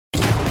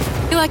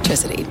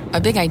Electricity,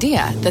 a big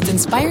idea that's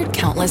inspired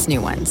countless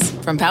new ones.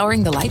 From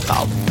powering the light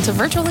bulb to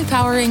virtually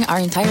powering our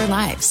entire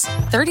lives.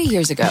 30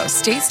 years ago,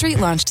 State Street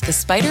launched the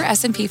SPDR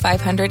S&P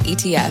 500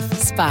 ETF,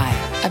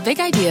 SPY. A big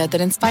idea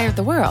that inspired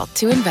the world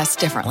to invest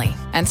differently.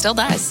 And still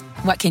does.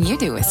 What can you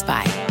do with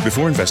SPY?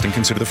 Before investing,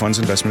 consider the fund's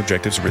investment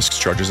objectives, risks,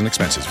 charges, and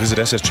expenses. Visit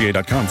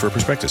ssga.com for a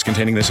prospectus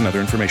containing this and other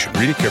information.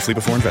 Read it carefully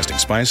before investing.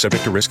 SPY is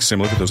subject to risks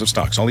similar to those of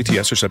stocks. All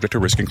ETFs are subject to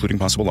risk, including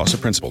possible loss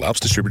of principal. Alps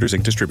Distributors,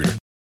 Inc. Distributor.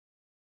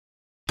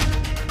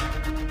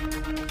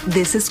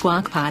 This is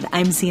Squawk Pod.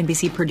 I'm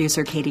CNBC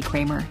producer Katie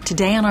Kramer.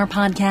 Today on our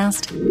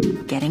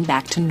podcast, getting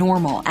back to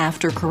normal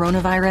after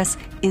coronavirus.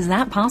 Is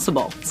that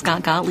possible?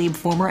 Scott Gottlieb,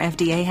 former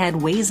FDA head,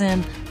 weighs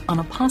in on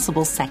a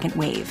possible second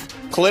wave.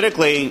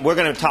 Politically, we're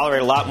going to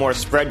tolerate a lot more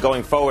spread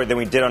going forward than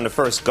we did on the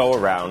first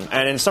go-around.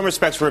 And in some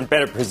respects, we're in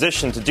better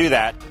position to do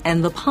that.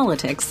 And the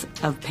politics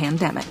of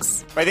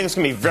pandemics. I think it's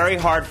going to be very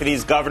hard for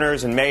these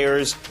governors and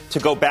mayors to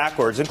go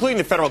backwards, including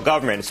the federal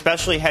government,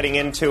 especially heading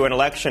into an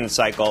election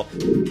cycle.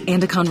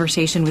 And a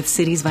conversation with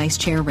Citi's Vice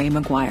Chair Ray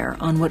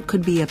McGuire on what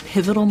could be a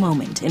pivotal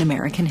moment in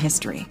American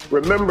history.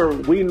 Remember,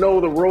 we know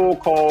the roll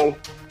call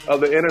of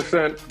the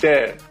innocent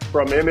dead,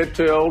 from Emmett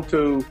Till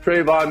to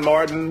Trayvon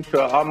Martin to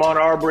Ahmaud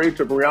Arbery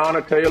to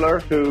Breonna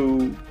Taylor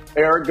to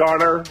Eric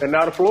Garner and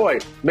now to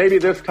Floyd. Maybe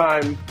this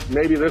time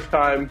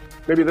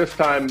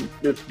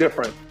it's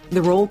different.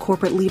 The role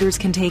corporate leaders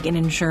can take in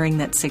ensuring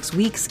that 6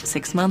 weeks,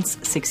 6 months,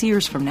 6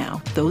 years from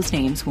now, those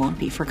names won't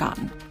be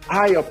forgotten.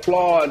 I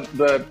applaud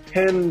the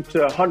 $10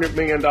 to $100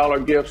 million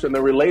gifts and the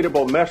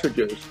relatable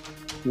messages.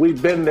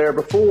 We've been there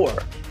before.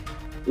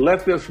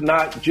 Let this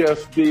not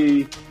just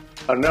be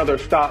another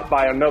stop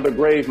by another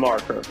grave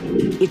marker.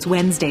 It's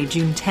Wednesday,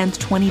 June 10th,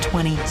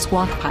 2020.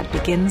 Squawk Pod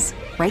begins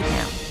right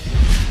now.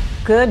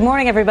 Good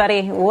morning,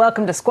 everybody.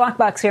 Welcome to Squawk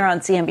Box here on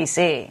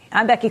CNBC.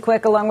 I'm Becky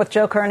Quick, along with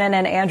Joe Kernan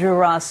and Andrew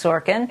Ross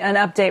Sorkin. An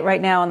update right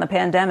now on the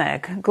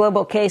pandemic.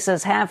 Global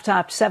cases have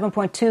topped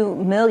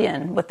 7.2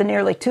 million, with the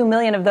nearly 2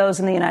 million of those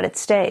in the United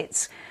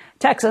States.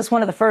 Texas,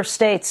 one of the first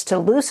states to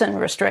loosen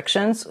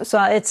restrictions,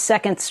 saw its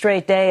second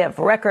straight day of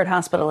record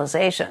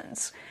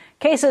hospitalizations.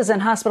 Cases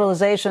and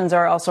hospitalizations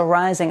are also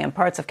rising in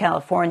parts of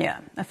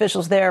California.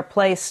 Officials there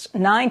placed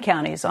 9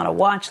 counties on a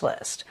watch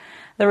list.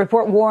 The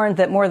report warned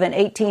that more than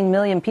 18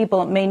 million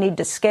people may need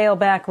to scale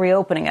back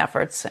reopening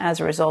efforts as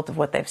a result of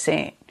what they've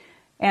seen.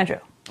 Andrew.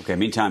 Okay,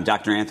 meantime,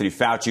 Dr. Anthony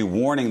Fauci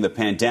warning the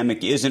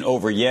pandemic isn't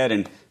over yet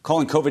and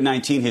calling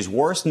COVID-19 his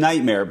worst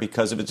nightmare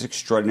because of its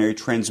extraordinary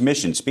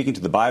transmission. Speaking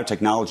to the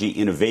Biotechnology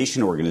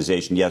Innovation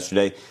Organization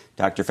yesterday,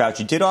 Dr.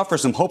 Fauci did offer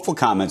some hopeful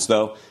comments,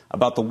 though,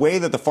 about the way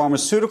that the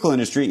pharmaceutical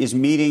industry is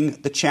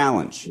meeting the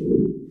challenge.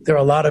 There are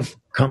a lot of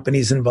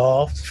companies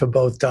involved for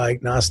both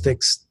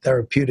diagnostics,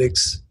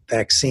 therapeutics,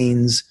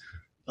 vaccines,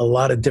 a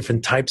lot of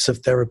different types of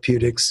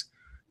therapeutics,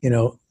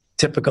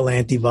 typical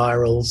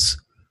antivirals,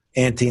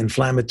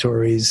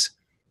 anti-inflammatories,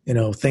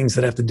 things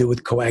that have to do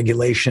with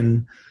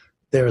coagulation.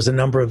 There's a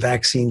number of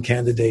vaccine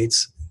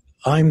candidates.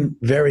 I'm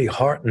very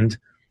heartened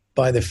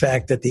by the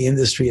fact that the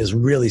industry has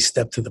really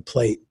stepped to the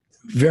plate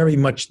very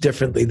much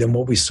differently than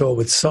what we saw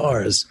with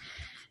SARS,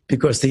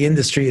 because the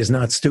industry is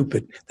not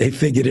stupid. They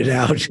figured it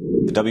out.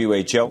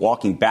 The WHO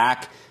walking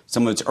back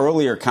some of its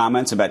earlier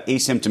comments about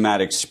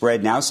asymptomatic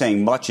spread, now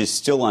saying much is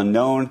still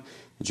unknown.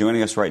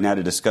 Joining us right now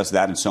to discuss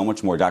that and so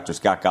much more, Dr.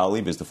 Scott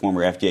Gottlieb is the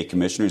former FDA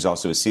commissioner. He's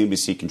also a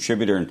CNBC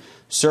contributor and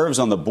serves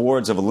on the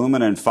boards of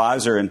Illumina and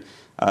Pfizer.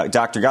 And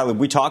Dr. Gottlieb,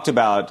 we talked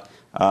about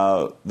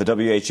the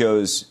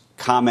WHO's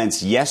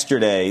comments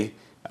yesterday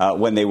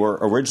when they were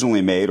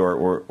originally made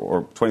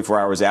or 24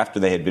 hours after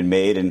they had been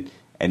made, and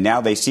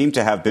now they seem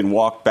to have been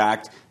walked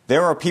back.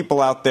 There are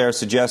people out there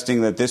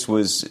suggesting that this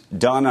was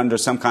done under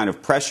some kind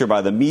of pressure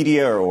by the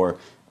media or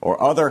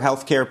other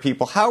healthcare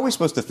people. How are we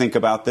supposed to think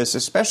about this,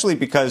 especially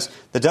because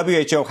the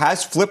WHO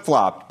has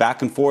flip-flopped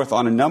back and forth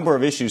on a number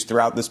of issues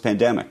throughout this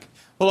pandemic?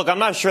 Well, look, I'm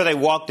not sure they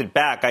walked it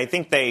back. I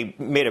think they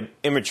made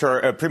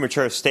a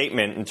premature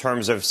statement in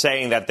terms of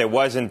saying that there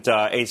wasn't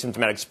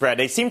asymptomatic spread.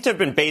 They seem to have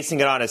been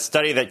basing it on a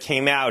study that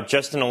came out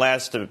just in the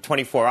last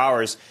 24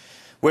 hours,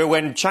 where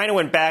when China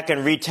went back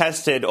and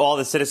retested all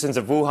the citizens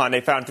of Wuhan, they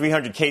found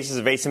 300 cases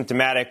of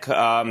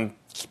asymptomatic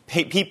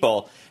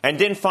people and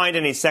didn't find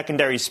any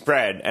secondary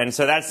spread. And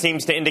so that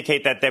seems to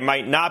indicate that there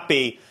might not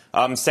be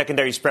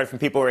secondary spread from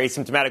people who are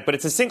asymptomatic. But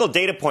it's a single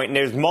data point, and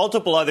there's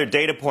multiple other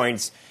data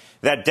points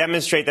that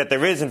demonstrate that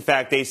there is, in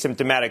fact,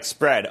 asymptomatic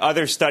spread.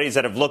 Other studies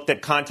that have looked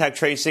at contact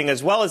tracing,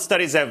 as well as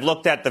studies that have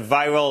looked at the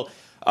viral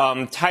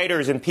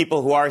titers in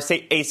people who are,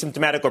 say,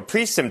 asymptomatic or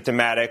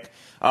pre-symptomatic,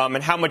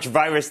 and how much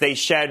virus they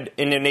shed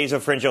in their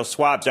nasopharyngeal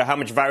swabs, or how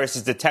much virus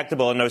is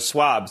detectable in those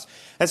swabs.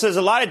 And so there's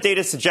a lot of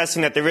data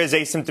suggesting that there is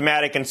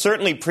asymptomatic and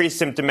certainly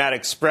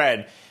pre-symptomatic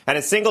spread. And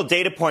a single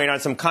data point on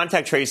some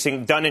contact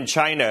tracing done in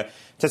China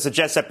to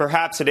suggest that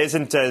perhaps it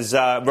isn't as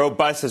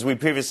robust as we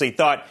previously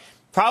thought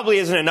probably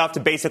isn't enough to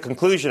base a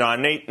conclusion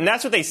on. And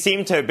that's what they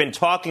seem to have been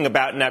talking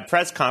about in that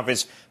press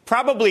conference,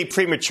 probably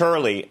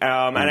prematurely.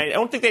 And I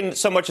don't think they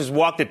so much as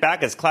walked it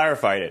back as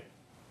clarified it.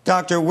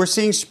 Doctor, we're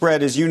seeing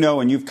spread, as you know,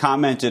 and you've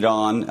commented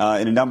on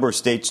in a number of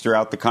states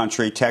throughout the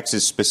country,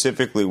 Texas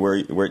specifically,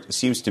 where it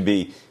seems to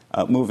be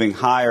moving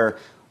higher.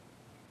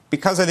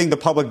 Because I think the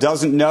public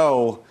doesn't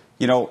know,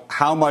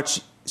 how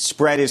much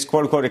spread is,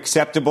 quote unquote,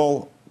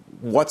 acceptable,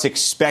 what's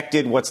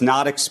expected, what's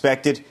not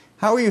expected.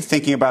 How are you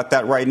thinking about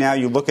that right now?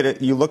 You look at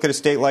it, you look at a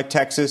state like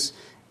Texas,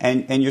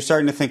 and you're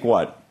starting to think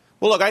what?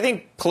 Well, look, I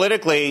think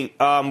politically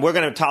we're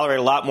going to tolerate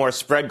a lot more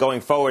spread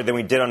going forward than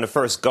we did on the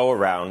first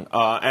go-around.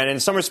 And in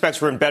some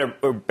respects, we're in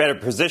better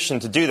position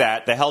to do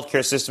that. The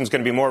healthcare system is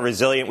going to be more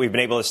resilient. We've been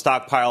able to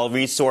stockpile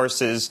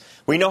resources.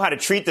 We know how to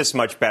treat this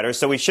much better,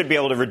 so we should be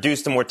able to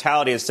reduce the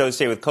mortality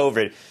associated with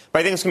COVID. But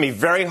I think it's going to be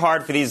very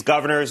hard for these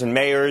governors and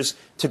mayors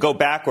to go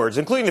backwards,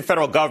 including the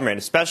federal government,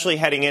 especially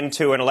heading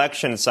into an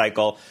election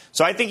cycle.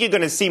 So I think you're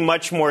going to see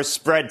much more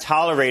spread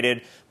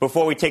tolerated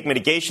before we take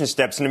mitigation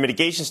steps, and the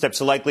mitigation steps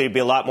are likely to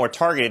be a lot more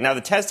targeted. Now,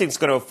 the testing is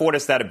going to afford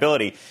us that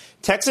ability.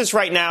 Texas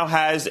right now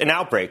has an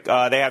outbreak.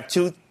 They have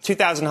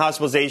 2,000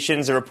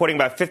 hospitalizations. They're reporting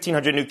about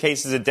 1,500 new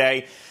cases a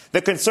day.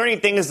 The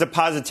concerning thing is the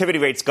positivity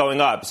rate's going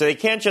up. So they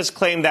can't just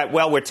claim that,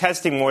 well, we're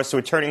testing more, so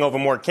we're turning over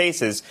more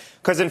cases,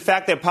 because, in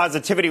fact, their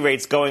positivity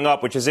rate's going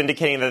up, which is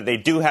indicating that they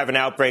do have an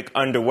outbreak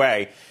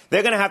underway.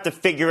 They're going to have to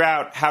figure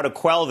out how to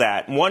quell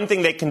that. One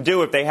thing they can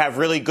do if they have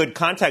really good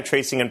contact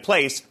tracing in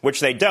place,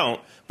 which they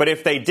don't, but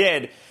if they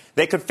did,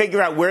 they could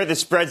figure out where the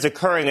spread's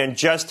occurring and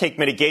just take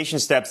mitigation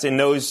steps in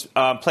those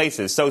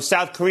places. So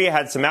South Korea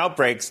had some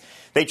outbreaks.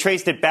 They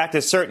traced it back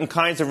to certain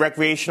kinds of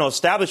recreational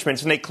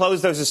establishments, and they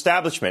closed those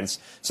establishments.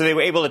 So they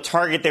were able to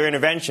target their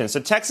interventions.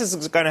 So Texas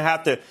is going to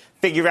have to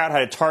figure out how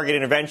to target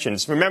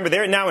interventions. Remember,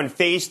 they're now in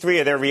phase 3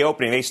 of their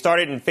reopening. They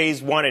started in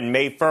phase 1 in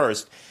May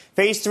 1st.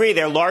 Phase 3,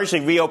 they're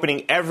largely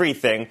reopening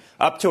everything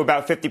up to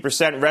about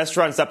 50%,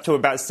 restaurants up to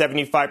about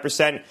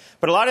 75%.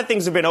 But a lot of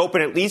things have been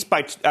open at least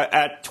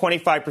at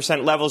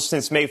 25% levels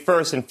since May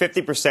 1st and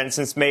 50%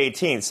 since May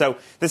 18th. So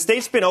the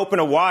state's been open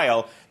a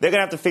while. They're going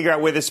to have to figure out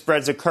where the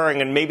spread's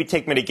occurring and maybe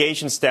take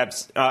mitigation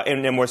steps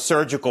in a more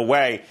surgical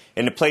way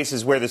in the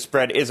places where the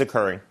spread is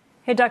occurring.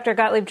 Hey, Dr.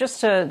 Gottlieb,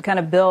 just to kind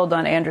of build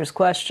on Andrew's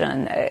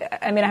question,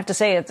 I mean, I have to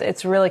say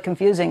it's really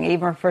confusing,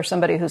 even for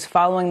somebody who's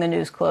following the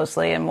news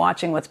closely and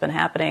watching what's been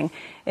happening.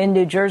 In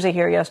New Jersey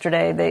here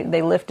yesterday,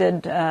 they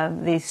lifted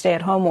the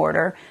stay-at-home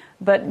order,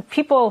 but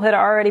people had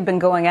already been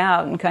going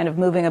out and kind of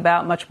moving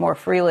about much more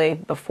freely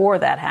before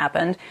that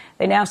happened.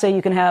 They now say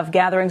you can have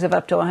gatherings of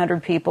up to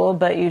 100 people,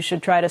 but you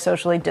should try to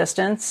socially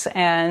distance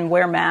and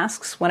wear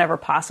masks whenever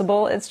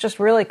possible. It's just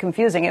really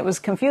confusing. It was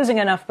confusing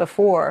enough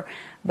before,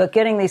 but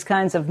getting these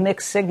kinds of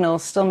mixed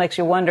signals still makes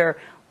you wonder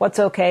what's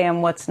okay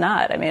and what's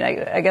not. I mean,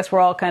 I guess we're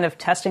all kind of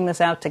testing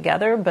this out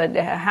together, but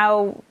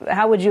how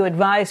would you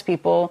advise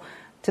people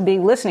to be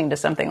listening to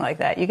something like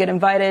that? You get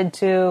invited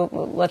to,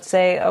 let's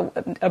say,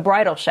 a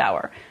bridal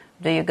shower.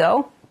 Do you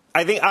go?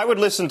 I think I would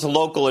listen to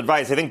local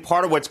advice. I think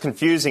part of what's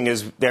confusing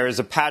is there is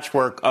a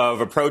patchwork of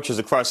approaches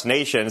across the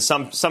nation.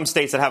 Some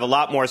states that have a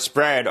lot more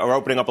spread are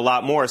opening up a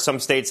lot more. Some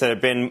states that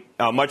have been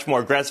much more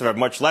aggressive, have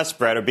much less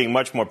spread, are being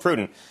much more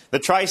prudent. The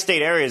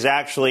tri-state area is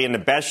actually in the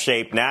best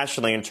shape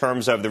nationally in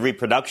terms of the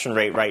reproduction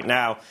rate right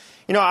now.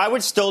 I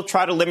would still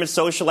try to limit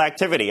social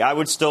activity. I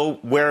would still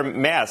wear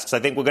masks. I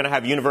think we're going to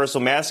have universal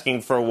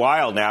masking for a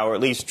while now, or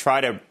at least try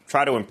to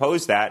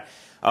impose that.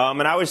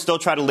 And I would still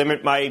try to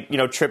limit my,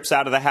 trips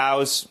out of the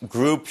house,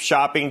 group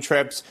shopping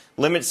trips,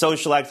 limit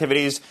social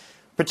activities,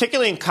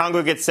 particularly in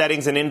congregate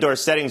settings and indoor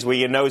settings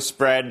where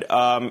spread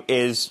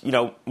is,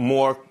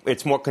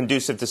 it's more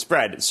conducive to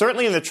spread.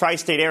 Certainly in the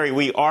tri-state area,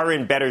 we are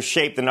in better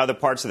shape than other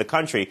parts of the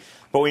country.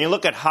 But when you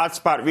look at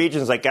hotspot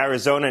regions like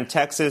Arizona and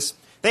Texas,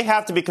 they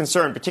have to be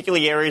concerned,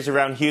 particularly areas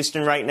around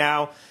Houston right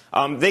now.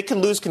 They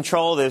can lose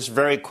control of this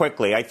very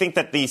quickly. I think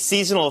that the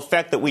seasonal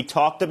effect that we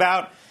talked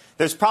about,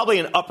 there's probably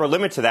an upper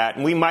limit to that,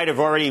 and we might have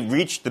already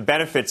reached the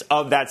benefits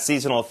of that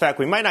seasonal effect.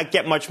 We might not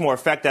get much more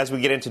effect as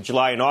we get into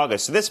July and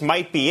August. So this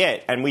might be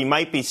it, and we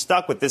might be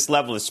stuck with this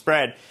level of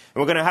spread,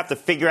 and we're going to have to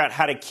figure out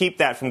how to keep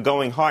that from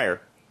going higher.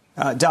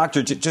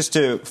 Doctor, just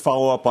to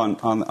follow up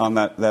on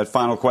that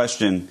final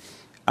question,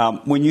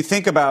 when you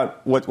think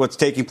about what's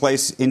taking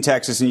place in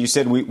Texas, and you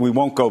said we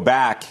won't go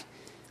back,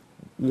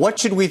 what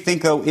should we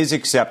think, though, is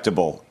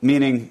acceptable?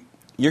 Meaning,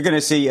 you're going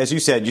to see, as you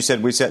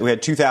said we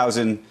had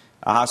 2,000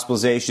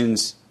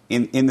 hospitalizations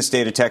in the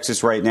state of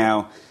Texas right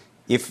now.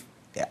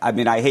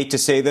 I hate to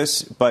say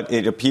this, but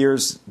it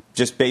appears,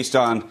 just based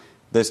on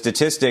the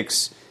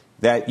statistics,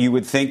 that you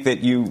would think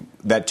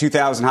that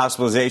 2,000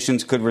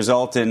 hospitalizations could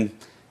result in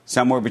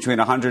somewhere between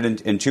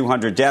 100 and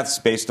 200 deaths,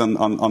 based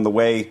on the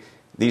way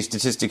these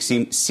statistics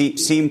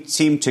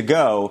seem to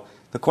go.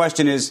 The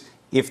question is,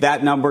 if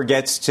that number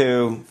gets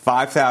to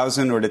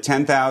 5,000 or to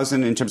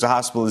 10,000 in terms of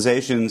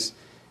hospitalizations,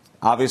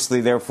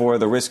 obviously, therefore,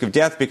 the risk of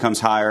death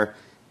becomes higher.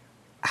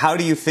 How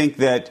do you think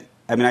that,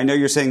 I know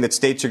you're saying that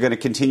states are going to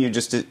continue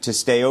just to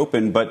stay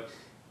open, but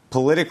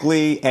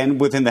politically and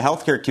within the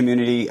healthcare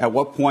community, at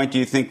what point do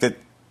you think that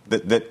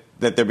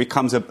there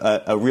becomes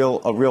a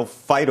real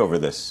fight over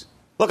this?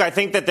 Look, I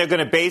think that they're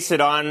going to base it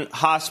on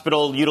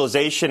hospital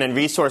utilization and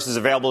resources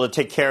available to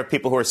take care of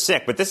people who are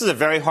sick. But this is a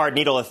very hard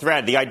needle to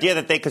thread. The idea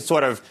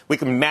that we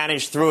can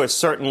manage through a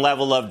certain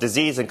level of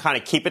disease and kind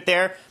of keep it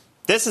there,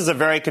 this is a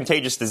very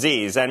contagious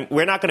disease. And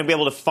we're not going to be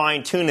able to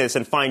fine-tune this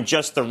and find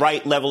just the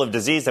right level of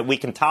disease that we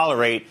can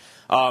tolerate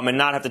and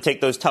not have to take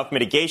those tough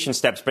mitigation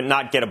steps, but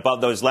not get above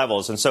those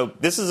levels. And so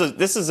this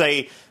is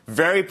a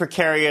very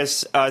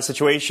precarious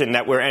situation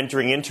that we're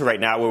entering into right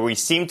now, where we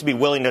seem to be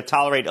willing to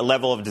tolerate a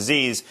level of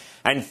disease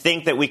and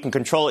think that we can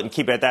control it and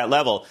keep it at that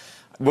level.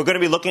 We're going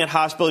to be looking at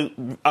hospital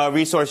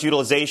resource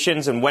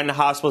utilizations and when the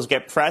hospitals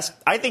get pressed.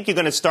 I think you're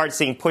going to start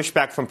seeing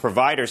pushback from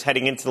providers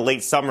heading into the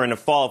late summer and the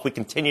fall if we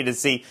continue to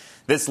see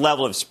this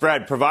level of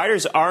spread.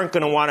 Providers aren't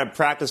going to want to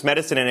practice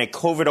medicine in a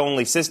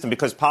COVID-only system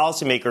because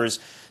policymakers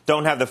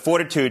don't have the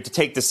fortitude to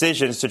take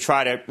decisions to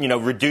try to,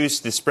 reduce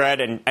the spread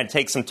and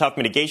take some tough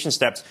mitigation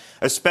steps,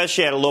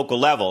 especially at a local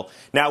level.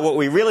 Now, what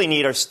we really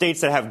need are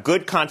states that have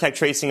good contact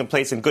tracing in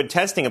place and good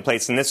testing in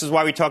place. And this is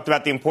why we talked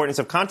about the importance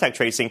of contact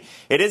tracing.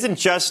 It isn't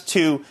just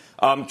to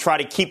try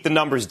to keep the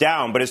numbers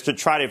down, but it's to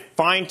try to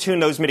fine-tune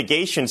those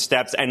mitigation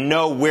steps and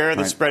know where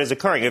the spread is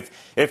occurring.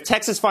 If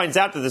Texas finds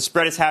out that the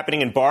spread is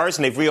happening in bars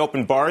and they've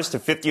reopened bars to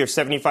 50 or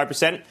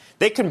 75%,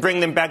 they can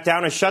bring them back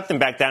down or shut them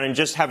back down and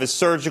just have a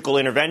surgical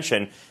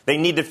intervention. They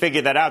need to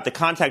figure that out. The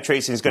contact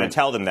tracing is going to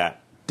tell them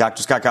that.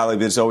 Dr. Scott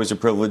Gottlieb, it's always a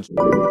privilege.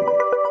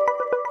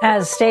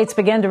 As states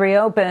begin to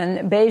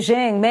reopen,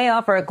 Beijing may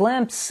offer a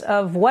glimpse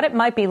of what it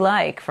might be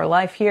like for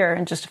life here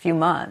in just a few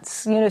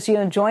months. Eunice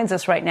Yoon joins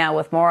us right now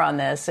with more on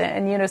this.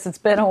 And Eunice, it's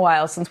been a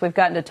while since we've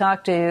gotten to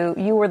talk to you.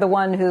 You were the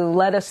one who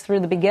led us through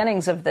the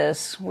beginnings of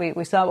this.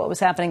 We saw what was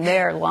happening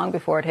there long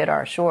before it hit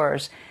our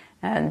shores.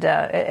 And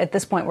at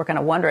this point, we're kind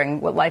of wondering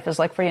what life is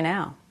like for you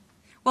now.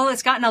 Well,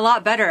 it's gotten a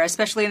lot better,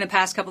 especially in the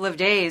past couple of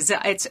days.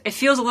 It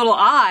feels a little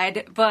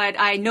odd, but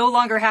I no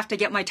longer have to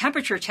get my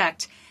temperature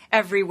checked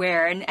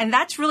everywhere. And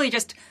that's really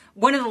just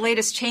one of the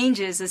latest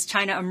changes as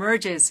China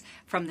emerges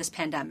from this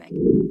pandemic.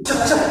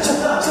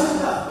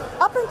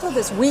 Up until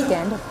this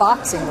weekend,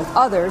 boxing with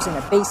others in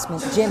a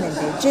basement gym in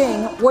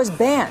Beijing was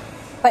banned.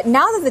 But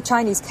now that the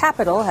Chinese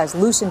capital has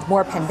loosened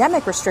more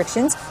pandemic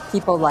restrictions,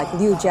 people like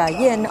Liu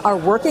Jiayin are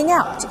working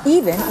out,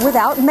 even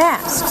without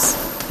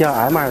masks.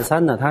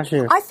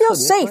 I feel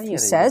safe, he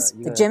says.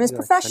 The gym is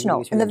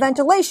professional and the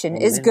ventilation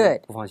is good.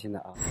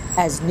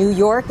 As New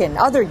York and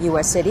other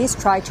U.S. cities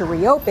try to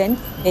reopen,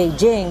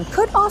 Beijing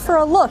could offer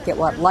a look at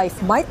what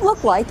life might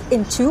look like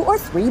in 2 or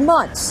 3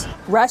 months.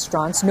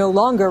 Restaurants no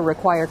longer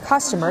require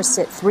customers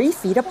sit 3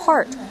 feet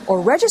apart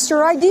or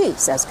register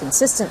IDs as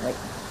consistently.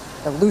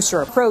 The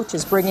looser approach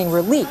is bringing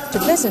relief to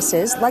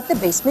businesses like the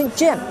basement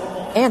gym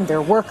and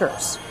their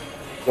workers.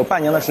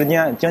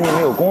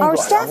 Our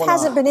staff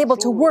hasn't been able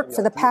to work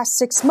for the past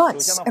 6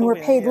 months, and we're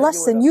paid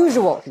less than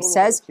usual, he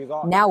says.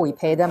 Now we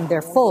pay them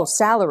their full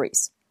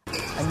salaries.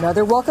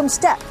 Another welcome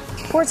step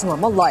towards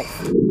normal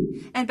life.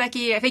 And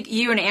Becky, I think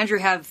you and Andrew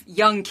have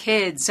young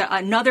kids.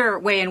 Another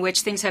way in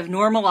which things have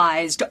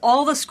normalized,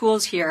 all the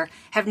schools here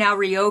have now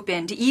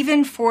reopened,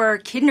 even for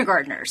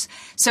kindergartners.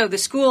 So the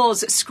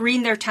schools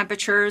screen their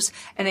temperatures,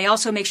 and they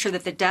also make sure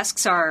that the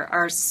desks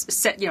are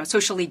set,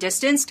 socially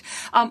distanced.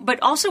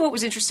 But also what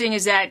was interesting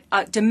is that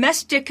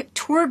domestic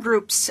tour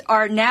groups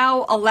are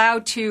now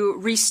allowed to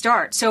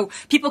restart. So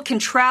people can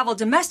travel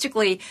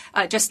domestically,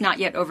 just not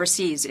yet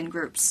overseas in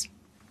groups.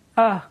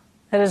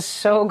 That is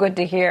so good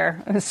to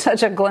hear. It's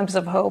such a glimpse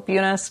of hope,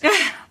 Eunice.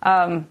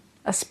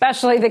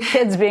 Especially the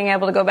kids being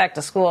able to go back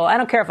to school. I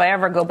don't care if I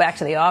ever go back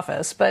to the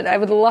office, but I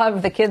would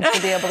love the kids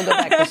to be able to go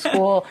back to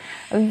school.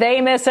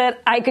 They miss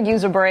it. I could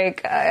use a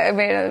break. I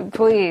mean,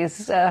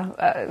 please.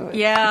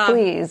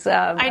 Please.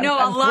 I know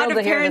a lot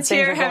of parents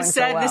here have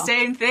said the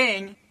same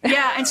thing.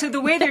 Yeah, and so the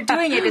way they're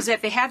doing it is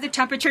that they have the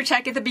temperature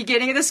check at the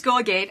beginning of the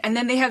school gate, and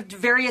then they have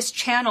various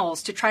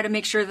channels to try to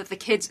make sure that the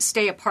kids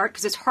stay apart,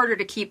 because it's harder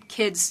to keep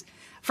kids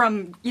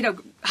from,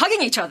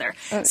 hugging each other.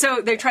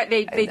 So they do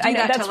that.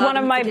 That's one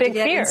of my big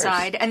fears.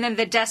 Inside, and then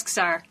the desks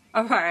are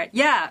apart.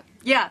 Yeah.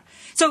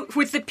 So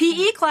with the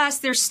PE class,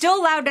 they're still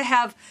allowed to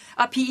have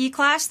a PE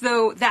class,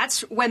 though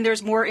that's when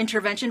there's more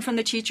intervention from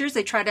the teachers.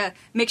 They try to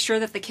make sure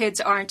that the kids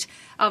aren't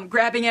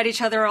grabbing at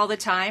each other all the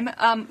time.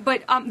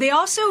 But they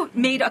also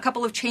made a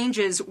couple of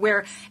changes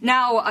where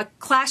now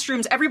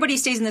classrooms, everybody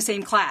stays in the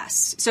same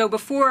class. So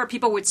before,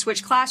 people would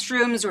switch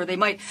classrooms, or they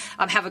might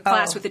have a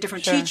class with a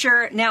different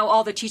teacher. Now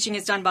all the teaching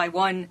is done by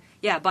one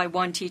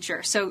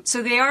teacher. So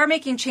they are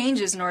making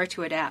changes in order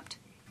to adapt.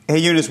 Hey,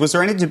 Eunice, was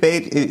there any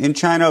debate in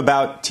China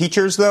about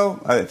teachers,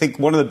 though? I think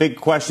one of the big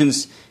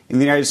questions in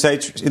the United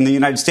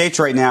States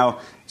right now,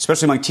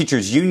 especially among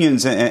teachers'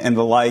 unions and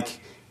the like,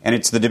 and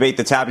it's the debate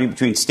that's happening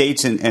between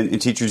states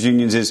and teachers'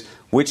 unions, is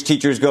which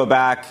teachers go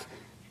back?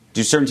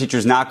 Do certain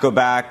teachers not go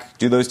back?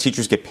 Do those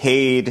teachers get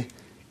paid?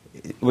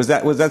 Was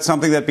that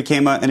something that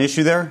became an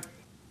issue there?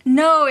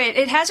 No,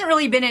 it hasn't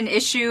really been an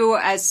issue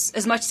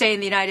as much, say, in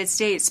the United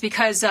States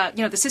because,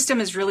 the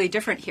system is really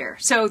different here.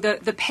 So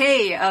the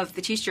pay of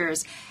the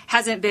teachers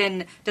hasn't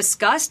been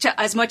discussed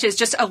as much as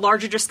just a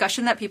larger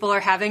discussion that people are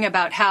having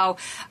about how,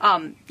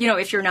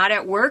 if you're not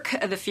at work,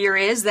 the fear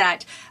is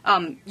that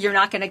you're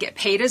not going to get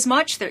paid as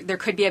much. There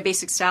could be a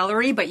basic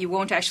salary, but you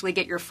won't actually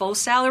get your full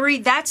salary.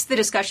 That's the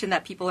discussion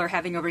that people are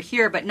having over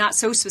here, but not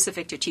so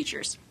specific to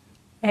teachers.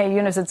 Hey,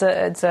 Eunice,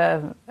 it's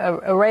a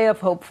ray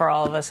of hope for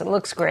all of us. It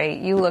looks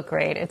great. You look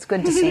great. It's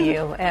good to see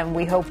you, and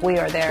we hope we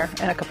are there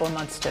in a couple of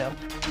months, too.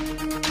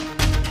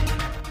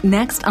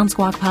 Next on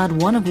Squawk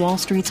Pod, one of Wall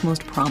Street's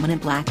most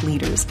prominent black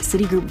leaders,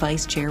 Citigroup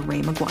Vice Chair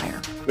Ray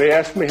McGuire. They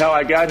ask me how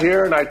I got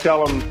here, and I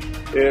tell them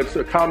it's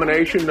a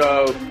combination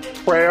of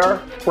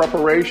prayer,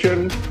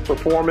 preparation,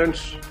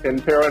 performance,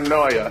 and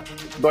paranoia.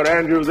 But,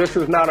 Andrew, this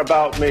is not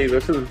about me.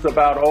 This is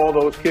about all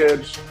those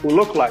kids who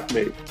look like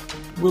me.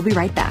 We'll be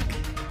right back.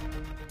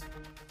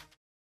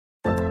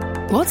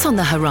 What's on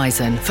the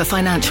horizon for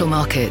financial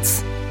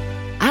markets?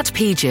 At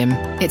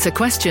PGIM, it's a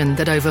question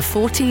that over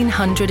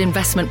 1,400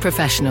 investment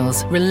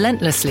professionals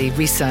relentlessly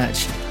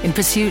research in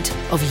pursuit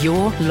of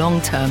your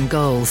long-term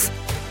goals.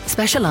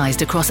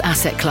 Specialized across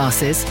asset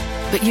classes,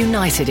 but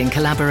united in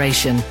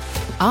collaboration,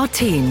 our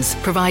teams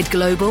provide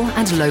global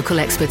and local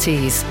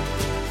expertise.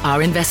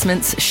 Our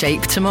investments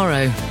shape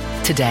tomorrow,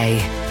 today.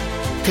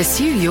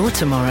 Pursue your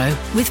tomorrow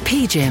with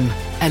PGIM,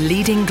 a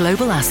leading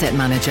global asset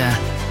manager.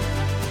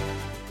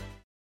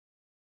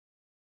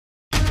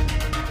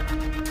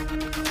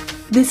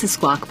 This is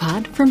Squawk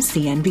Pod from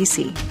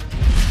CNBC.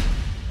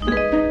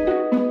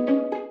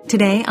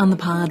 Today on the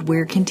pod,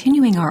 we're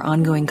continuing our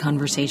ongoing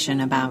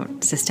conversation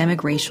about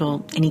systemic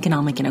racial and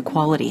economic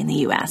inequality in the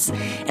U.S.,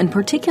 and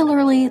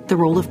particularly the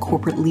role of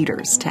corporate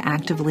leaders to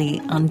actively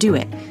undo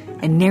it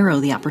and narrow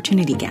the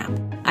opportunity gap.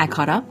 I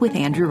caught up with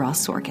Andrew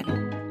Ross Sorkin.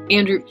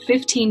 Andrew,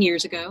 15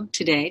 years ago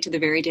today, to the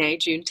very day,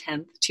 June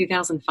 10th,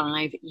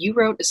 2005, you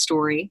wrote a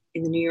story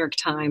in the New York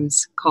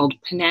Times called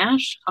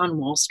Panache on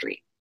Wall Street.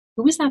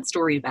 Who was that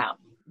story about?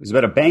 It was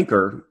about a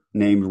banker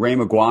named Ray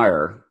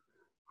McGuire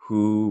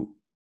who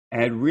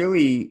had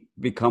really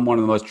become one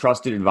of the most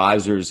trusted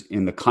advisors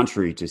in the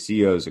country to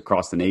CEOs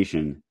across the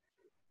nation.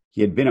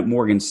 He had been at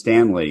Morgan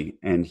Stanley,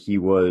 and he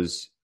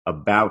was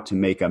about to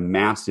make a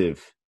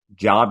massive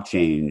job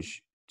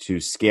change to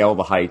scale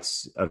the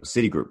heights of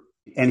Citigroup.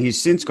 And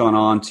he's since gone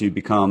on to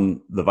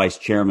become the vice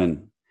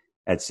chairman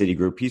at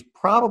Citigroup. He's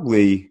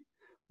probably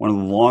one of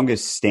the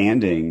longest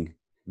standing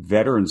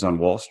veterans on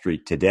Wall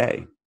Street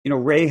today.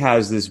 Ray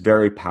has this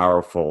very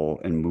powerful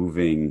and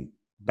moving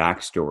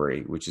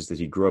backstory, which is that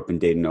he grew up in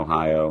Dayton,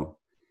 Ohio.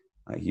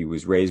 He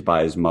was raised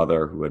by his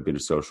mother, who had been a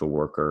social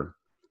worker.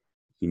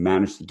 He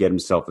managed to get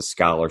himself a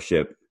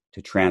scholarship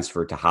to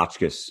transfer to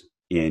Hotchkiss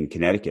in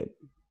Connecticut.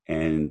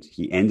 And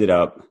he ended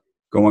up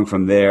going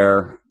from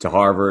there to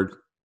Harvard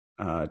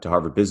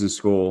Business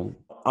School.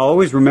 I'll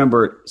always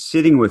remember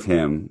sitting with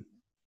him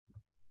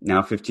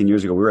now 15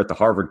 years ago. We were at the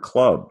Harvard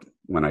Club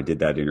when I did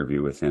that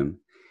interview with him.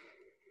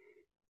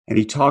 And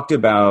he talked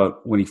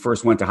about when he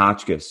first went to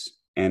Hotchkiss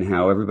and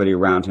how everybody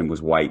around him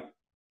was white.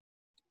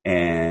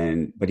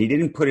 But he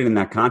didn't put it in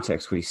that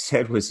context. What he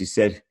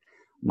said,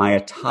 my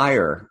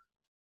attire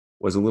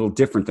was a little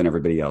different than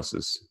everybody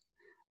else's.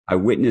 I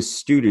witnessed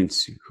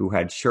students who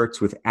had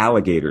shirts with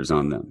alligators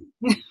on them,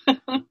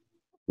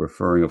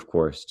 referring, of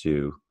course,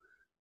 to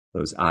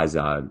those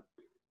Azad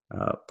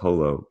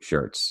polo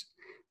shirts.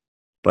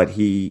 But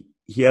he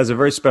has a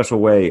very special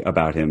way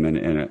about him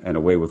and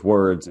a way with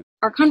words.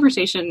 Our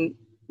conversation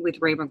with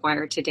Ray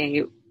McGuire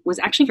today was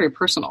actually very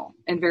personal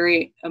and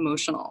very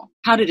emotional.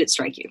 How did it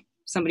strike you?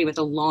 Somebody with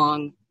a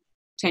long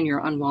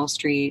tenure on Wall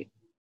Street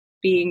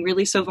being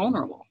really so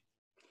vulnerable.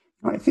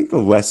 I think the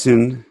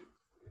lesson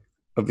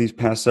of these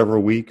past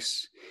several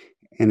weeks,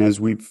 and as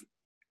we've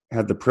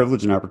had the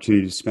privilege and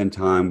opportunity to spend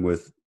time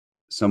with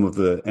some of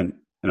and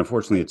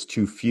unfortunately it's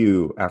too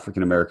few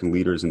African-American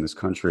leaders in this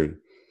country,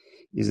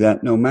 is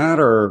that no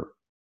matter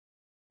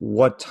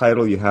what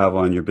title you have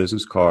on your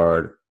business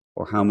card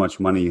or how much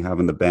money you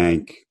have in the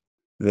bank,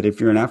 that if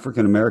you're an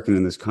African American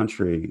in this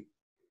country,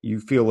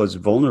 you feel as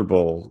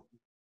vulnerable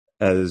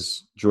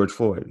as George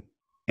Floyd.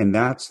 And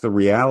that's the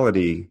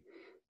reality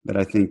that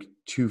I think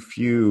too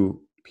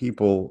few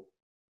people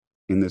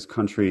in this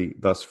country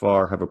thus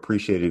far have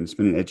appreciated. It's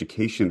been an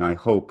education, I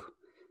hope,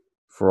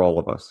 for all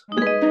of us.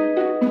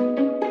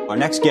 Our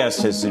next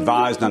guest has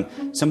advised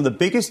on some of the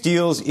biggest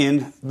deals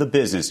in the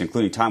business,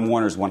 including Time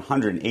Warner's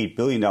 $108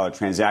 billion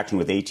transaction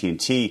with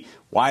AT&T,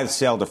 Wyeth's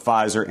sale to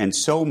Pfizer, and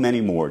so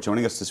many more.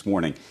 Joining us this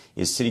morning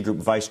is Citigroup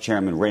Vice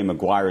Chairman Ray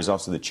McGuire, is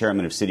also the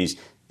chairman of Citi's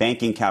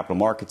Banking, Capital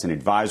Markets, and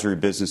Advisory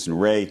Business. And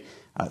Ray,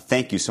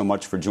 thank you so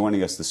much for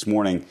joining us this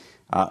morning.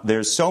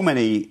 There's so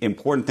many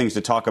important things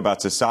to talk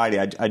about society.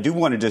 I do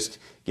want to just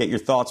get your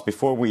thoughts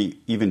before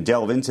we even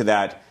delve into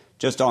that.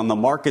 Just on the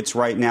markets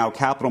right now,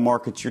 capital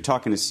markets, you're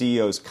talking to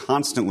CEOs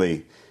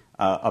constantly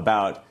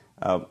about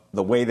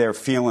the way they're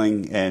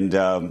feeling. And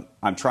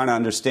I'm trying to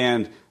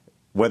understand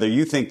whether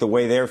you think the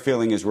way they're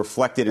feeling is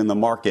reflected in the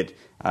market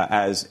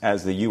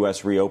as the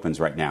U.S. reopens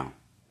right now.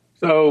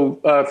 So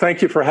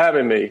thank you for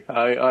having me.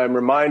 I'm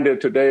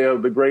reminded today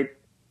of the great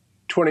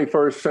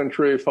 21st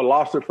century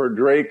philosopher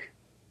Drake.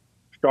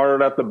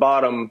 Started at the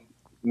bottom,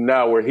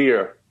 now we're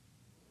here.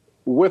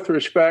 With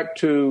respect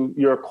to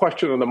your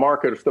question on the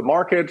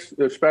markets,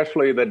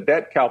 especially the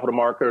debt capital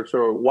markets,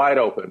 are wide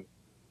open.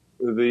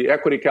 The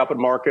equity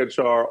capital markets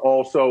are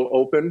also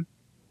open.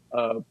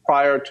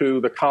 Prior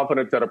to the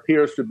confidence that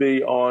appears to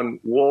be on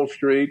Wall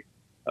Street,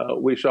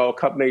 we saw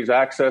companies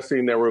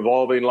accessing their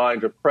revolving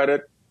lines of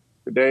credit.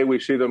 Today, we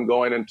see them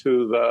going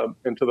into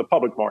the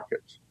public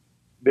markets.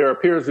 There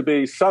appears to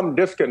be some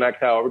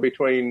disconnect, however,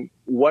 between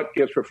what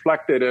gets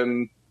reflected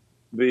in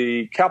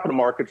the capital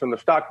markets and the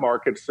stock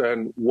markets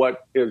and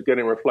what is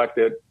getting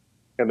reflected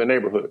in the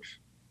neighborhoods,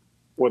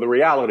 or the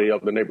reality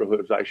of the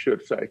neighborhoods, I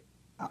should say.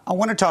 I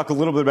want to talk a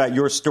little bit about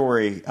your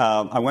story.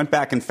 I went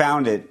back and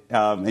found it,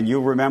 and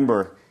you'll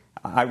remember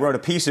I wrote a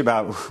piece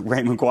about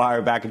Ray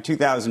McGuire back in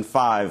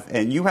 2005,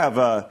 and you have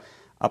a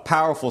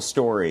powerful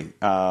story.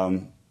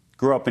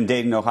 Grew up in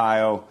Dayton,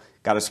 Ohio,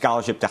 got a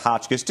scholarship to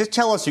Hotchkiss. Just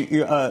tell us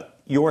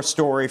your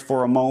story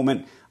for a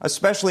moment,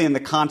 especially in the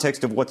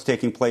context of what's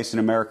taking place in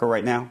America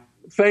right now.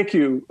 Thank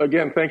you.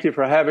 Again, thank you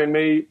for having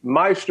me.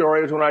 My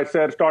story is, when I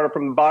said started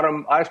from the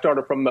bottom, I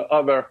started from the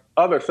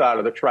other side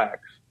of the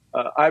tracks.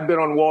 I've been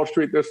on Wall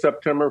Street this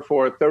September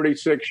for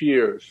 36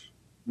 years.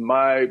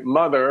 My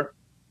mother,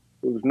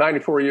 who was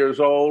 94 years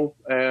old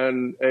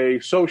and a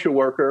social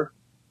worker,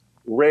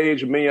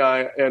 raised me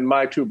and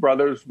my two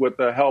brothers with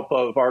the help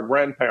of our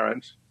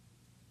grandparents.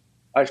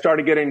 I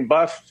started getting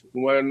bussed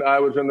when I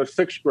was in the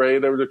 6th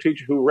grade. There was a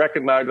teacher who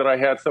recognized that I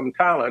had some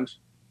talents.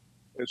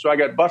 And so I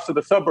got bused to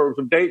the suburbs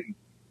of Dayton,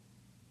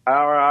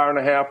 hour and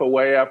a half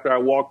away after I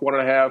walked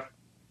 1.5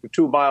 to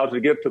 2 miles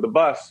to get to the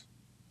bus.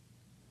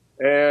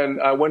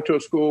 And I went to a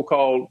school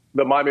called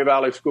the Miami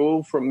Valley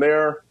School. From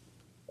there,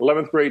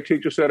 11th grade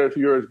teacher said, if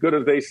you're as good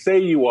as they say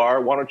you are,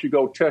 why don't you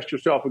go test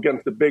yourself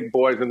against the big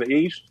boys in the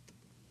East?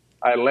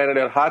 I landed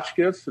at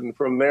Hotchkiss, and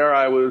from there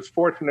I was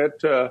fortunate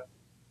to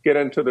get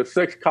into the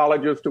 6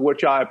 colleges to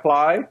which I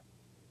applied.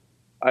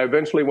 I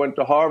eventually went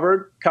to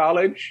Harvard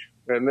College,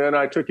 and then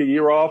I took a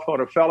year off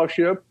on a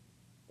fellowship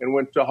and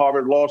went to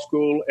Harvard Law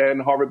School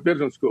and Harvard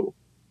Business School.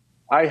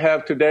 I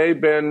have today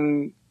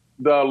been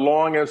the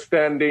longest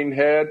standing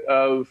head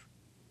of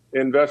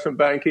investment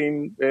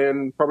banking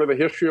in probably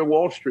the history of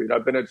Wall Street.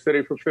 I've been at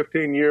Citi for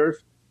 15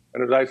 years,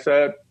 and as I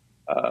said,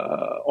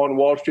 on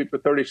Wall Street for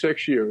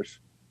 36 years.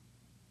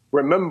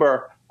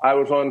 Remember, I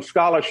was on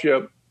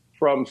scholarship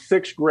from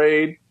 6th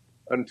grade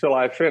until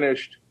I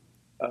finished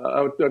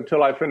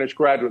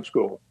graduate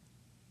school.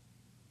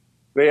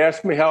 They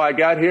ask me how I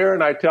got here,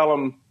 and I tell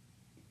them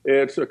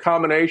it's a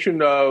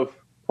combination of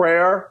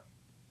prayer,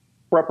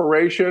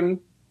 preparation,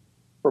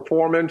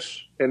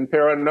 performance, and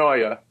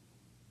paranoia.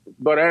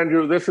 But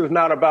Andrew, this is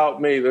not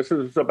about me. This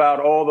is about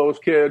all those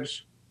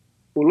kids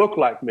who look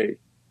like me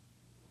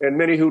and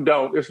many who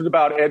don't. This is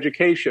about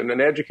education,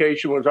 and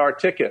education was our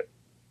ticket.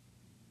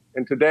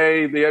 And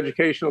today, the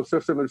educational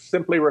system is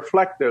simply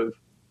reflective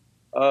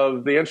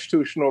of the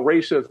institutional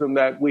racism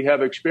that we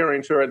have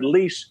experienced for at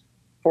least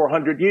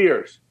 400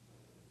 years.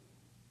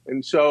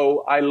 And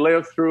so I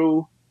lived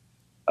through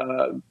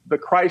the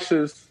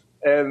crisis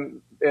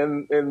and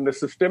the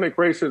systemic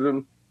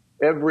racism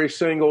every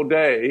single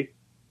day.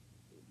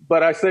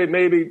 But I say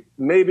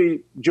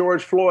maybe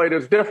George Floyd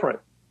is different.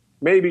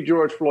 Maybe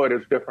George Floyd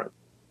is different.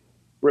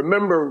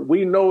 Remember,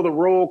 we know the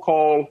roll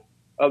call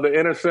of the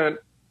innocent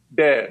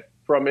dead,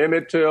 from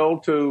Emmett Till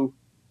to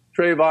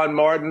Trayvon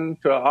Martin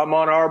to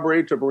Ahmaud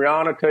Arbery to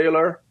Breonna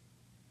Taylor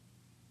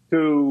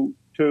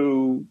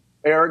to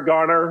Eric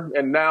Garner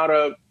and now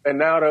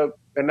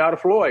to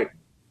Floyd.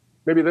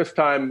 Maybe this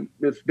time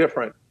it's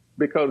different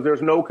because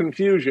there's no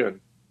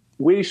confusion.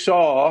 We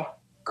saw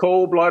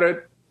cold-blooded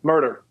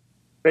murder,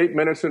 8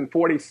 minutes and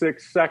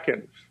 46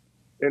 seconds.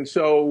 And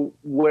so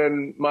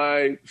when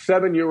my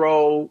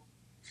 7-year-old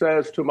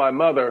says to my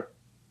mother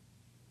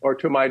or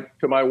to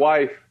my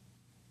wife,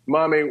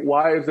 Mommy,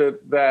 why is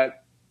it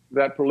that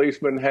that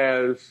policeman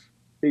has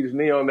his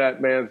knee on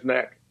that man's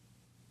neck?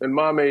 And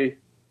Mommy,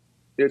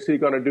 is he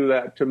going to do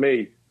that to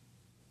me?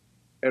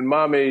 And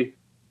Mommy,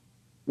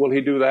 will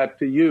he do that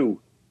to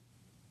you?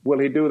 Will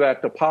he do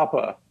that to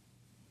Papa?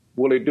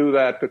 Will he do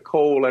that to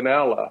Cole and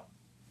Ella?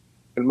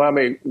 And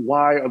Mommy,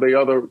 why are the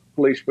other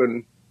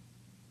policemen,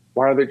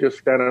 why are they just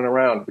standing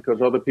around?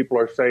 Because other people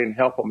are saying,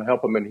 help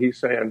him. And he's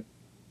saying,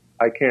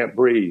 I can't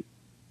breathe.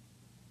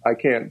 I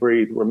can't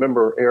breathe.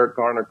 Remember, Eric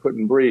Garner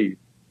couldn't breathe.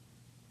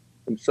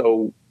 And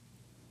so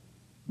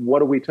what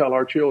do we tell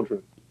our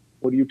children?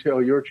 What do you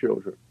tell your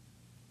children?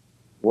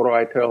 What do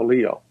I tell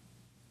Leo?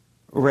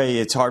 Ray,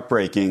 it's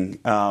heartbreaking.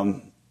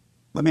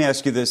 Let me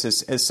ask you this.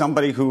 As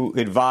somebody who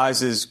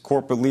advises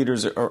corporate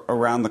leaders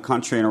around the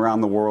country and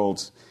around the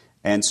world,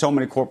 and so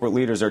many corporate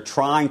leaders are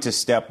trying to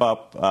step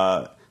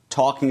up,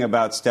 talking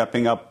about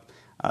stepping up,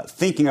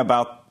 thinking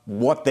about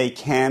what they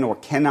can or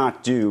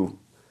cannot do,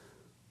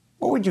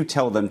 what would you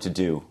tell them to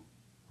do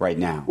right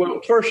now?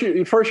 Well, first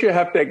you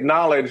have to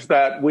acknowledge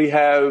that we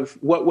have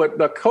what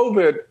the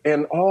COVID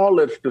and all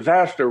its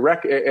disaster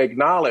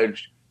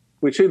acknowledged.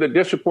 We see the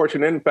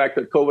disproportionate impact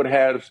that COVID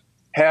has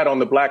had on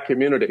the Black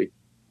community.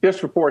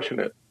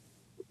 Disproportionate.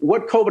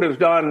 What COVID has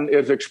done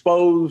is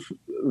expose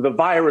the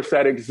virus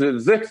that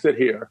existed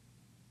here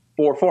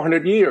for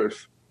 400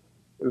 years.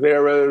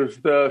 There is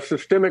the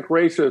systemic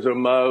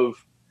racism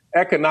of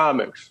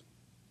economics,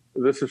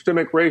 the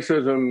systemic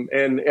racism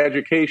in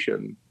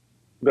education,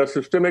 the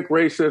systemic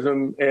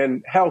racism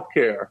in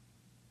healthcare,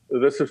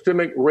 the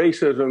systemic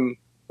racism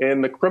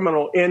in the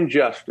criminal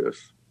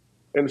injustice.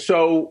 And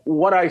so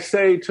what I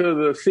say to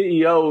the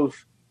CEOs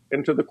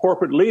and to the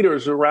corporate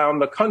leaders around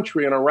the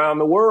country and around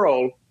the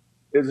world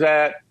is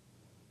that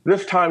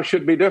this time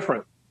should be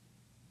different.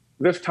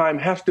 This time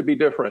has to be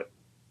different.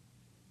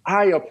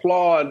 I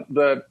applaud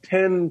the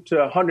 $10 to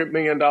 $100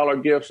 million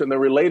gifts and the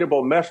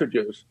relatable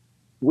messages.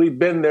 We've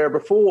been there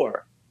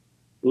before.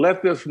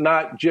 Let this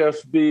not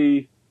just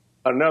be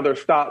another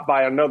stop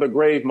by another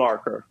grave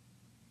marker.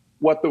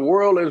 What the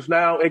world has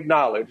now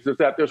acknowledged is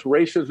that this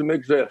racism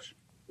exists.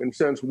 And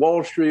since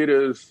Wall Street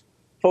is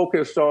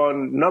focused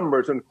on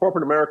numbers and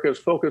corporate America is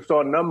focused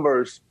on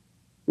numbers,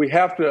 we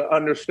have to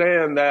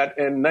understand that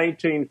in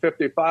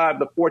 1955,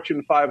 the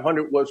Fortune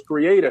 500 was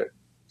created.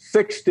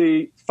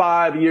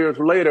 65 years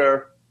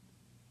later,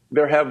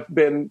 there have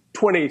been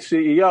 20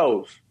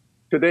 CEOs.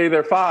 Today,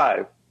 there are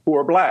 5 who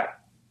are Black.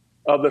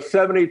 Of the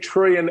 70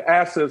 trillion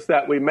assets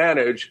that we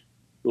manage,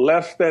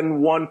 less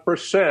than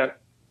 1%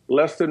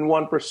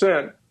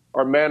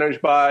 are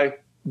managed by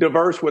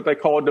what they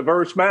call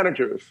diverse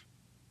managers.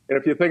 And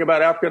if you think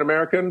about African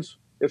Americans,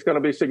 it's going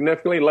to be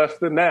significantly less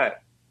than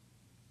that.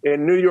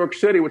 In New York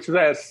City, which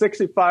has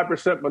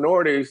 65%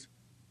 minorities,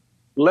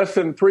 less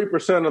than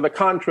 3% of the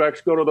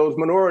contracts go to those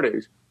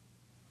minorities.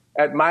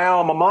 At my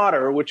alma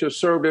mater, which has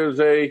served as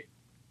a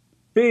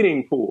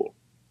feeding pool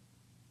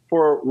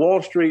for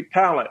Wall Street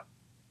talent,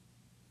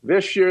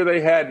 this year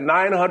they had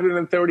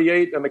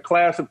 938 in the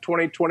class of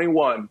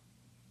 2021.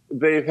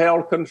 They've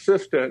held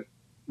consistent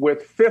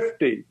with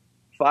 50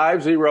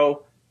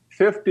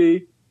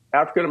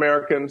 African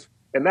Americans,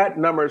 and that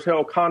number is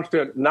held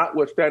constant,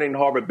 notwithstanding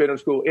Harvard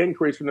Business School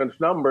increasing its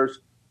numbers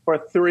for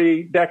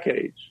 3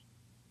 decades.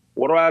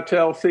 What do I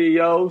tell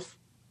CEOs?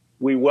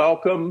 We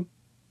welcome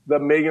the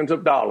millions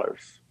of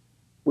dollars.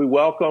 We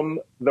welcome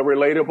the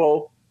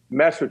relatable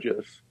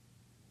messages,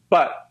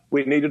 but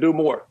we need to do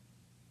more.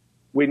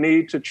 We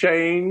need to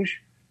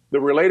change the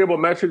relatable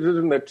messages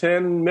and the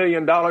 $10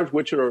 million,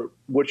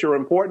 which are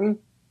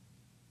important.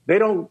 They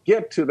don't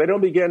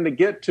begin to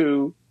get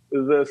to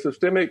the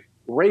systemic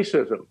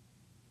racism.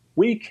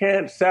 We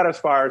can't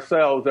satisfy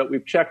ourselves that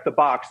we've checked the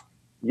box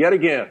yet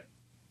again.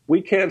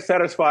 We can't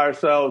satisfy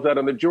ourselves that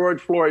in the George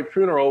Floyd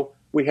funeral,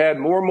 we had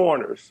more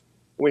mourners.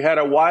 We had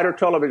a wider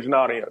television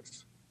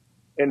audience.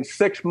 And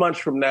 6 months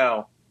from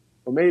now,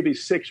 or maybe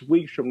 6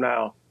 weeks from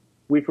now,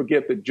 we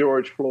forget that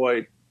George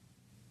Floyd,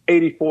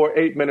 8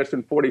 minutes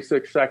and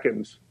 46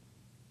 seconds,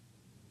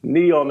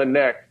 knee on the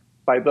neck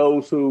by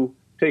those who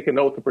take an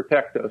oath to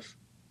protect us,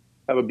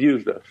 have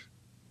abused us.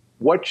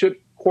 What should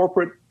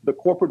the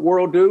corporate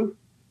world do?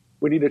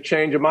 We need to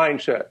change a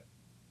mindset.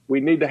 We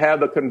need to have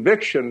the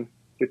conviction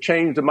to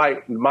change the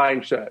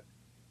mindset.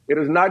 It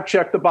is not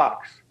check the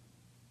box.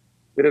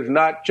 It is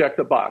not check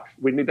the box.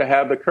 We need to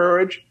have the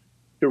courage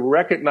to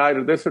recognize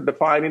that this is a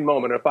defining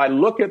moment. If I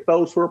look at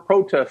those who are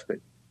protesting,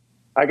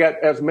 I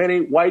got as many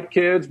white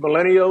kids,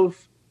 millennials,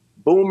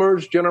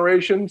 boomers,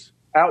 generations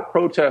out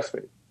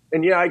protesting.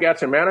 And yeah, I got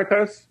some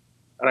anarchists,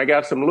 and I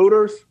got some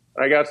looters,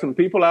 and I got some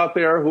people out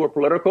there who are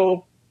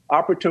political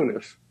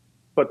opportunists.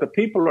 But the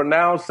people are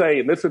now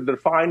saying this is a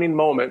defining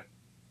moment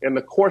in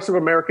the course of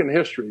American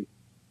history,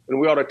 and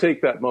we ought to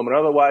take that moment.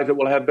 Otherwise, it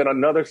will have been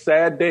another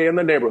sad day in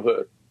the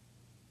neighborhood,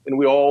 and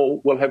we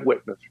all will have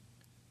witnessed.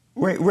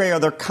 Ray, are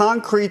there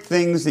concrete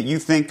things that you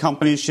think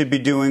companies should be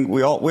doing?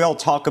 We all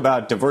talk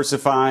about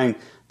diversifying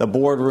the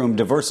boardroom,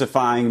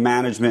 diversifying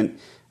management,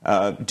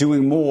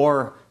 doing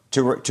more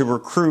to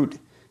recruit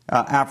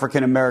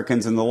African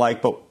Americans and the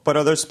like. But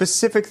are there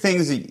specific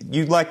things that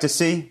you'd like to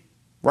see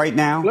right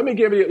now? Let me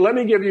give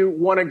you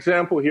one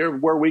example here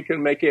where we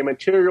can make a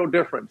material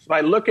difference. If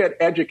I look at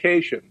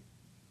education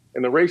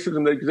and the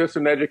racism that exists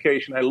in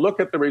education, I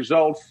look at the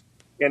results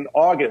in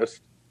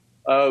August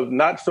of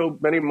not so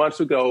many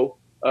months ago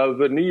of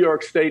the New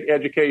York State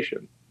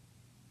education.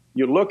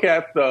 You look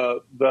at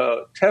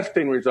the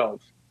testing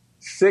results,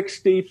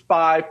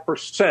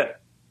 65%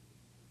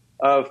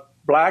 of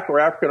Black or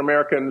African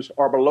Americans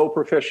are below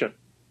proficient,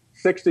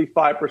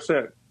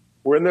 65%.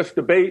 We're in this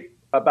debate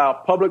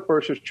about public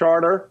versus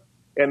charter,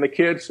 and the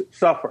kids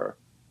suffer.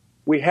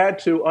 We had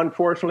to,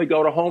 unfortunately,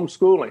 go to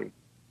homeschooling.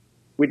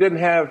 We didn't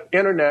have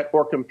internet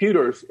or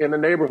computers in the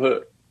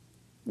neighborhood.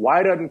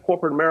 Why doesn't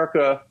corporate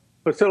America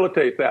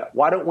facilitate that?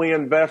 Why don't we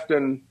invest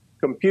in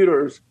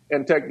computers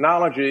and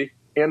technology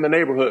in the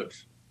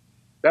neighborhoods?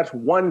 That's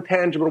one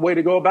tangible way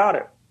to go about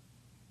it.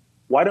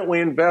 Why don't we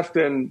invest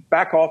in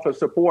back office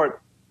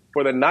support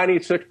for the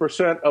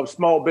 96% of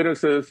small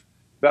businesses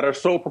that are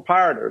sole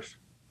proprietors?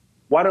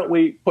 Why don't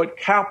we put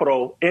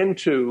capital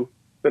into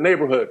the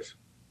neighborhoods?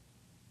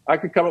 I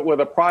could come up with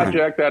a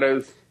project that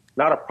is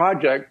not a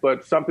project,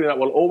 but something that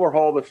will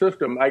overhaul the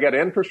system. I get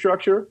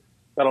infrastructure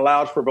that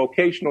allows for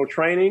vocational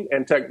training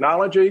and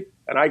technology,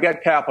 and I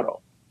get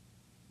capital.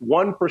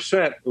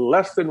 1%,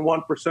 less than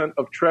 1%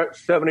 of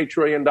 $70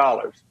 trillion.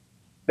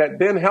 That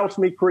then helps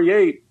me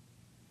create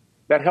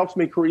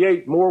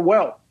more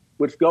wealth,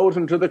 which goes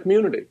into the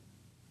community.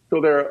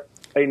 So there are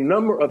a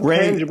number of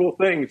tangible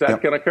things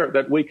that can occur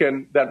that we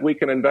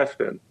can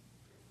invest in.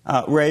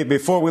 Ray,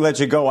 before we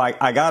let you go,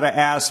 I got to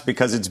ask,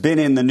 because it's been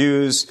in the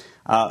news,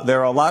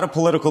 there are a lot of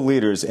political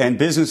leaders and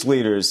business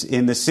leaders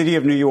in the city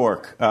of New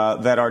York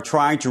that are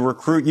trying to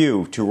recruit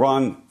you to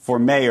run for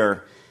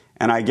mayor.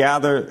 And I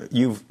gather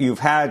you've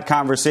had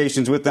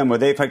conversations with them, or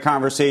they've had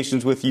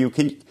conversations with you.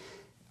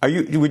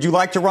 Would you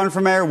like to run for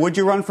mayor? Would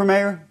you run for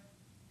mayor?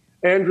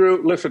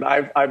 Andrew, listen,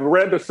 I've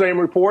read the same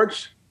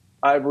reports.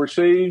 I've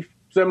received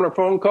similar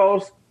phone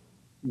calls.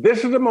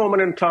 This is a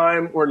moment in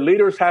time where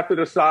leaders have to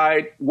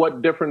decide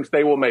what difference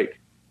they will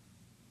make.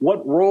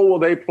 What role will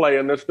they play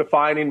in this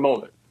defining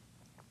moment?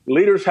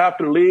 Leaders have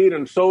to lead,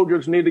 and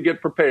soldiers need to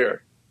get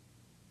prepared.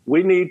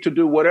 We need to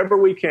do whatever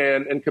we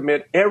can and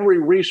commit every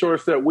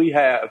resource that we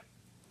have,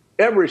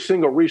 every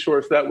single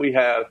resource that we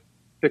have,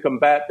 to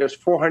combat this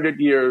 400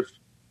 years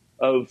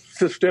of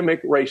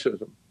systemic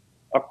racism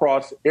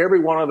across every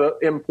one of the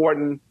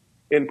important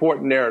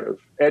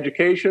narratives: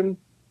 education,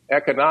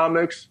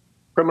 economics,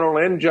 criminal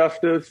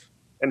injustice,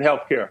 and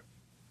healthcare.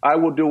 I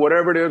will do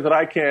whatever it is that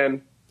I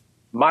can,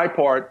 my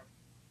part,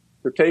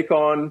 to take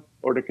on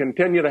or to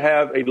continue to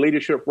have a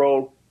leadership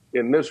role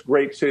in this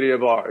great city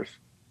of ours.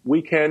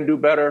 We can do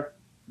better.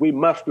 We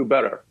must do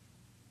better.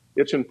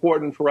 It's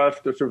important for us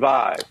to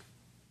survive.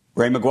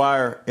 Ray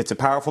McGuire, it's a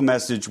powerful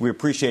message. We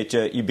appreciate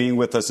you being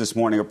with us this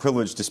morning. A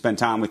privilege to spend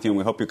time with you, and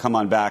we hope you come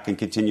on back and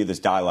continue this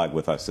dialogue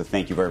with us. So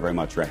thank you very, very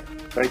much, Ray.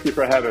 Thank you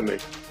for having me.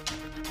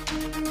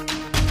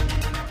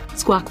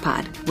 Squawk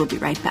Pod. We'll be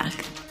right back.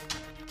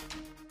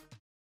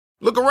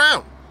 Look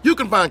around. You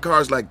can find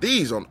cars like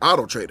these on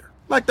AutoTrader,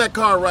 like that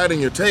car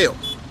riding your tail.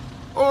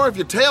 Or if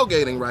you're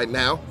tailgating right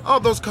now, all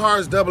those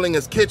cars doubling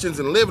as kitchens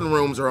and living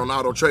rooms are on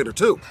AutoTrader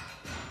too.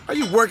 Are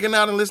you working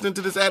out and listening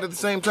to this ad at the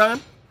same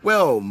time?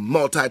 Well,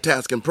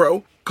 multitasking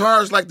pro,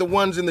 cars like the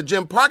ones in the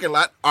gym parking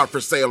lot are for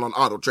sale on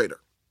AutoTrader.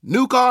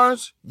 New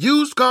cars,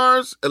 used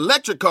cars,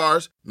 electric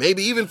cars,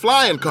 maybe even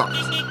flying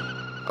cars.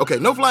 Okay,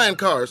 no flying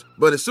cars,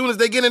 but as soon as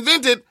they get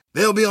invented,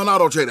 they'll be on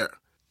AutoTrader.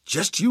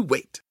 Just you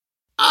wait.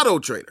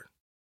 AutoTrader.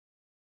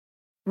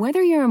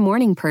 Whether you're a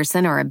morning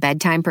person or a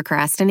bedtime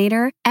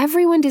procrastinator,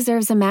 everyone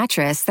deserves a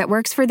mattress that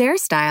works for their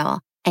style.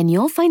 And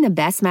you'll find the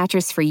best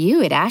mattress for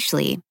you at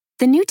Ashley.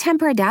 The new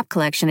Tempur-Adapt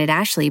collection at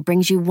Ashley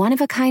brings you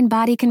one-of-a-kind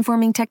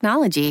body-conforming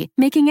technology,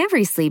 making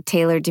every sleep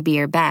tailored to be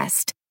your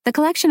best. The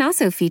collection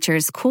also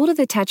features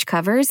cool-to-the-touch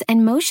covers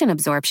and motion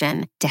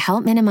absorption to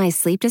help minimize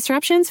sleep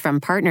disruptions from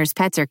partners,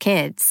 pets, or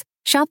kids.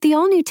 Shop the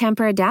all-new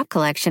Tempur-Adapt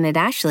collection at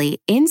Ashley,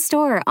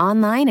 in-store or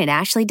online at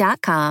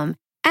ashley.com.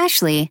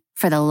 Ashley,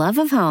 for the love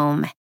of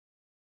home.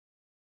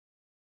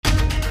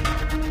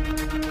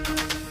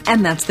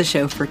 And that's the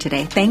show for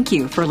today. Thank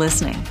you for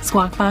listening.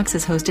 Squawk Box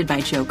is hosted by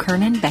Joe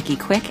Kernan, Becky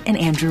Quick, and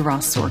Andrew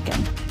Ross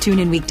Sorkin. Tune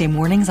in weekday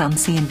mornings on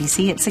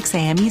CNBC at 6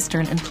 a.m.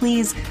 Eastern, and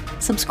please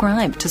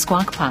subscribe to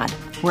Squawk Pod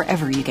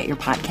wherever you get your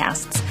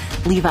podcasts.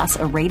 Leave us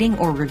a rating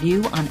or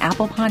review on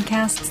Apple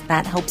Podcasts.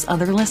 That helps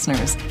other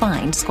listeners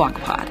find Squawk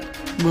Pod.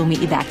 We'll meet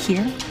you back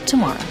here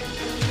tomorrow.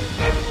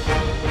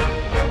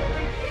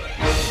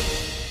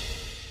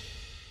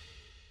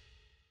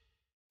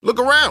 Look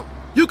around.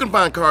 You can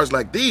find cars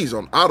like these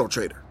on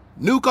AutoTrader.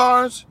 New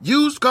cars,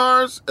 used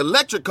cars,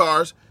 electric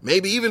cars,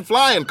 maybe even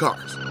flying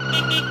cars.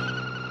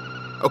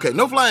 Okay,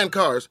 no flying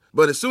cars,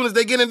 but as soon as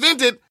they get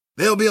invented,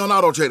 they'll be on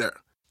AutoTrader.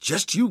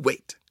 Just you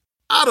wait.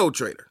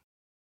 AutoTrader.